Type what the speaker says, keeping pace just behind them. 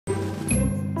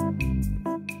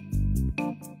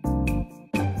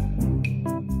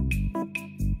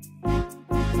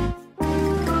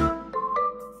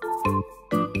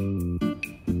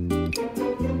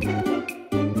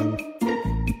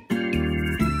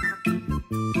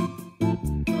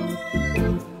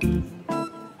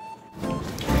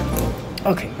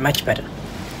Okay, much better.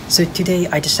 So today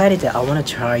I decided that I want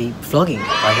to try vlogging.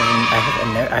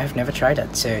 I have never tried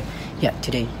that. So yeah,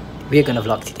 today we're gonna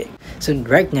vlog today. So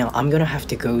right now I'm gonna have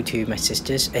to go to my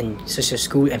sister's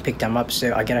school and pick them up.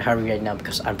 So I gotta hurry right now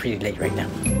because I'm pretty late right now.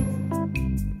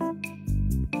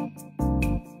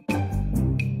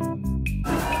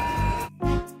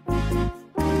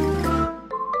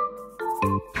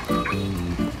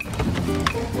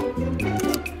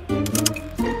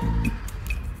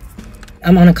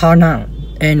 I'm on a car now,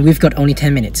 and we've got only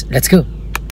 10 minutes. Let's go.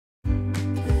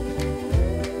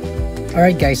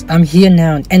 Alright guys, I'm here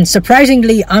now, and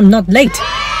surprisingly, I'm not late.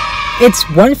 It's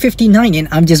 1:59 and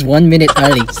I'm just 1 minute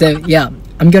early. So yeah,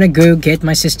 I'm gonna go get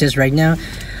my sisters right now.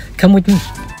 Come with me.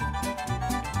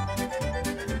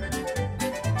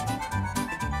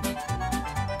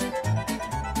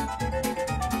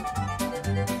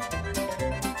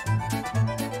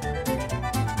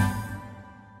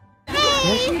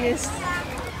 There she is.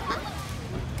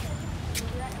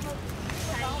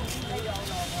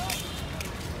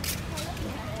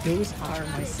 Those are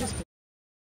my sisters.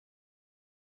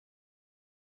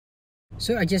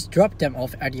 So I just dropped them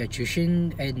off at the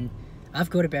tuition, and I've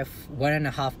got about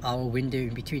 1.5 hour window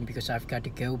in between because I've got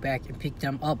to go back and pick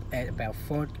them up at about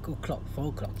 4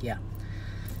 o'clock, yeah.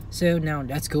 So now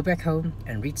let's go back home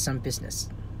and read some business.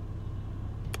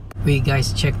 Wait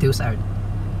guys, check those out.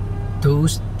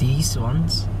 These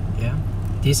ones, yeah.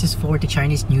 This is for the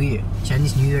Chinese New Year.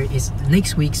 Chinese New Year is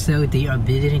next week, so they are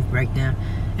building it right now.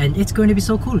 And it's going to be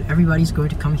so cool. Everybody's going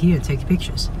to come here and take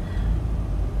pictures.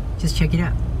 Just check it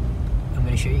out. I'm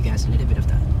going to show you guys a little bit of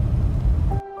that.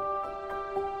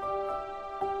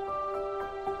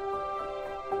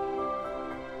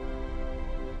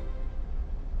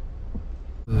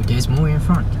 Oh, there's more in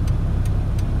front.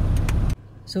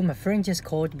 So my friend just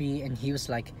called me and he was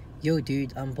like, "Yo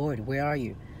dude, I'm bored, where are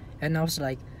you?" And I was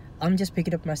like, "I'm just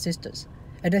picking up my sisters."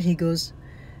 And then he goes,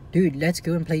 "Dude, let's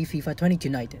go and play FIFA 20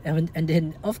 tonight." And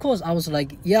then of course I was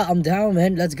like, "Yeah, I'm down,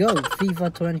 man, let's go."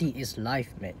 FIFA 20 is life,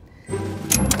 man.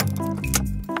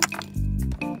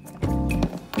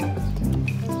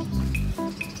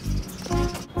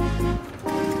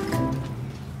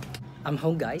 I'm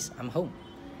home guys, I'm home.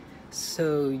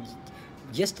 So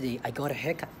yesterday I got a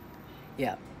haircut.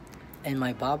 Yeah, and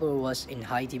my barber was in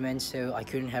high demand, so I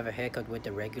couldn't have a haircut with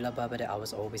the regular barber that I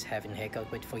was always having a haircut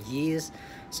with for years.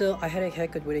 So I had a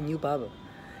haircut with a new barber.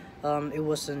 It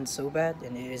wasn't so bad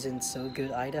and it isn't so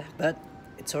good either, but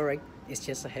it's alright. It's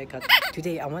just a haircut.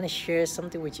 Today I want to share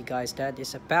something with you guys that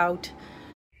is about...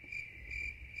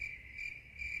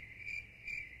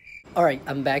 Alright,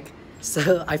 I'm back.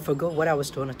 So I forgot what I was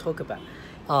going to talk about.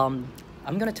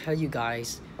 I'm gonna tell you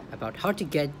guys about how to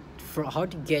get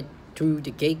through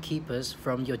the gatekeepers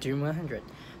from your Dream 100.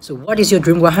 So what is your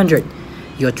Dream 100?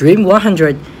 Your Dream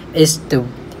 100 is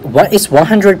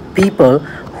 100 people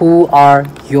who are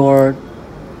your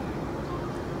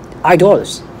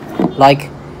idols. Like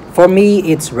for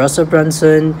me, it's Russell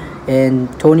Brunson and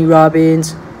Tony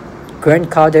Robbins, Grant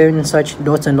Cardone and such,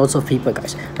 lots and lots of people,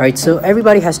 guys, right? So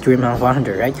everybody has Dream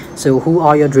 100, right? So who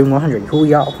are your Dream 100?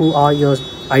 Who are your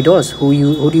idols? Who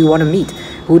do you want to meet?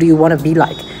 Who do you want to be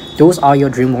like? Those are your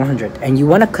Dream 100, and you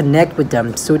want to connect with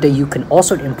them so that you can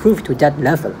also improve to that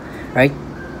level, right?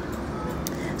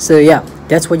 So yeah,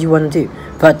 that's what you want to do.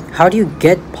 But how do you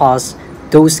get past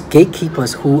those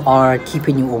gatekeepers who are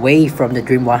keeping you away from the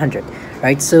Dream 100?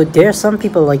 Right, so there are some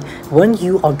people, like when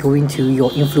you are going to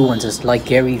your influencers like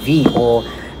Gary Vee or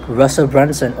Russell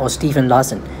Brunson or Stephen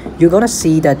Larsen, you're gonna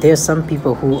see that there's some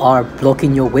people who are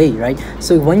blocking your way, right?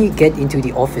 So when you get into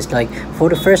the office, like for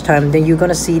the first time, then you're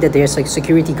gonna see that there's like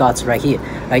security guards right here,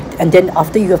 right? And then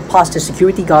after you have passed the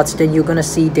security guards, then you're gonna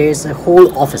see there's a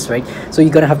whole office, right? So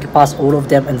you're gonna have to pass all of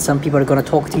them, and some people are gonna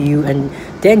talk to you, and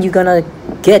then you're gonna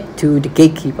get to the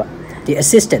gatekeeper, the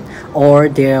assistant, or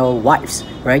their wives,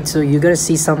 right? So you're gonna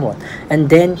see someone, and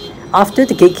then after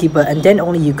the gatekeeper, and then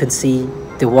only you can see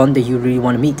the one that you really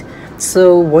want to meet.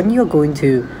 So when you're going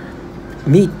to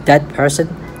meet that person,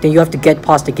 then you have to get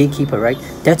past the gatekeeper, right?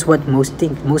 That's what most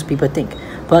people think.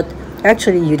 But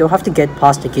actually you don't have to get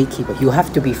past the gatekeeper. You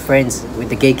have to be friends with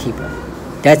the gatekeeper.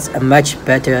 That's a much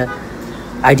better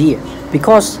idea,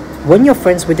 because when you're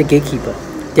friends with the gatekeeper,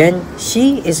 then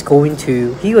he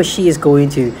or she is going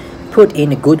to put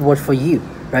in a good word for you,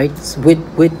 right?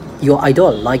 With your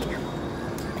idol. Like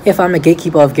if I'm a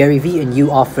gatekeeper of Gary Vee and you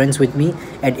are friends with me,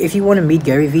 and if you want to meet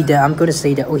Gary Vee, then I'm going to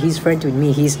say that, oh, he's friends with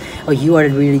me, you are a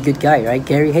really good guy, right?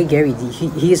 Gary, hey Gary,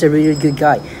 he is a really good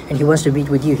guy and he wants to meet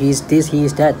with you. He's this, he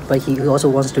is that, but he also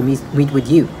wants to meet with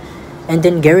you. And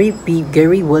then Gary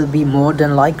will be more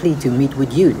than likely to meet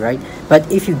with you, right?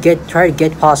 But if you try to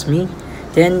get past me,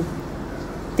 then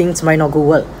things might not go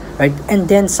well, right? And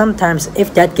then sometimes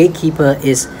if that gatekeeper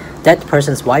is that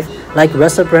person's wife, like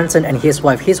Russell Brunson and his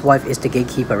wife is the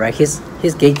gatekeeper, right? His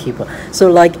gatekeeper.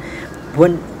 So like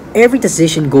when every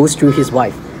decision goes through his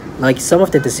wife, like some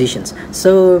of the decisions.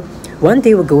 So one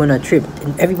day we'll go on a trip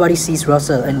and everybody sees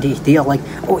Russell and they are like,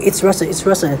 oh, it's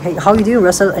Russell, hey, how you doing,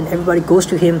 Russell? And everybody goes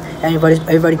to him and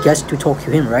everybody gets to talk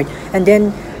to him, right? And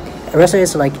then Russell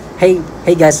is like, hey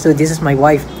guys, so this is my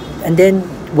wife. And then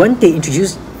when he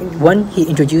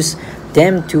introduced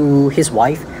them to his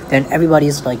wife, then everybody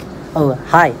is like, oh,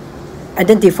 hi. And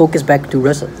then they focus back to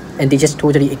Russell and they just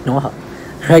totally ignore her,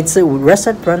 right? So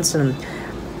Russell Brunson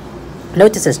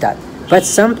notices that. But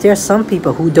there are some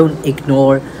people who don't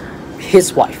ignore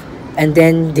his wife, and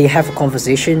then they have a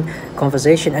conversation,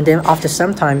 and then after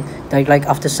some time, like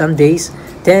after some days,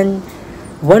 then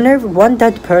when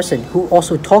that person who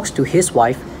also talks to his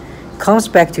wife comes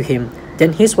back to him,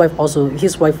 then his wife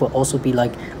will also be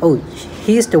like, oh,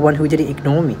 he is the one who didn't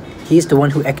ignore me, he is the one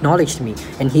who acknowledged me,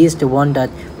 and he is the one that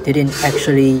didn't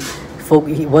actually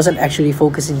he wasn't actually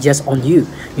focusing just on you,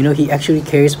 he actually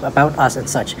cares about us and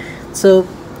such. So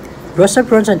Russell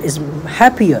Brunson is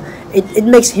happier. It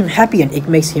makes him happy and it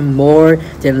makes him more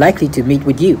than likely to meet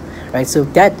with you, right? So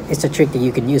that is a trick that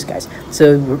you can use, guys.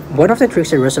 So one of the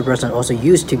tricks that Russell Brunson also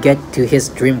used to get to his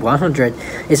dream 100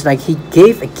 is like he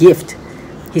gave a gift.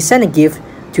 He sent a gift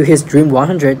to his dream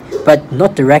 100, but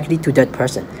not directly to that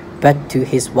person, but to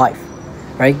his wife,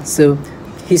 right? So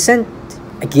he sent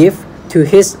a gift to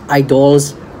his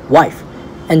idol's wife,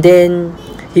 and then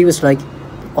he was like,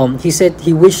 he said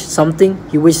he wished something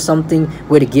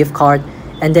with a gift card,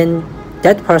 and then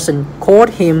that person called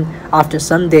him after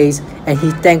some days and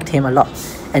he thanked him a lot,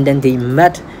 and then they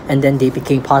met and then they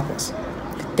became partners.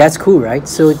 That's cool, right?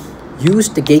 So use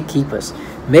the gatekeepers,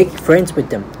 make friends with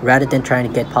them rather than trying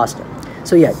to get past them.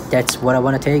 So yeah, that's what I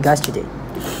want to tell you guys today.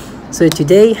 So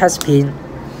today has been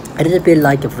a little bit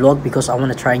like a vlog because I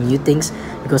want to try new things,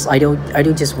 because I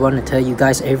don't just want to tell you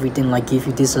guys everything, like give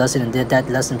you this lesson and that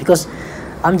lesson, because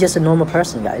I'm just a normal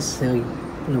person, guys. So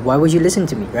why would you listen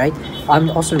to me, right?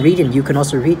 I'm also reading. You can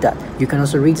also read that. You can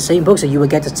also read the same books and you will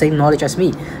get the same knowledge as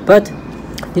me. But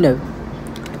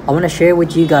I want to share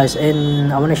with you guys,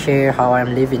 and I want to share how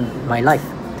I'm living my life.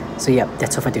 So yeah,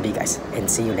 that's all for today, guys, and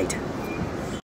see you later.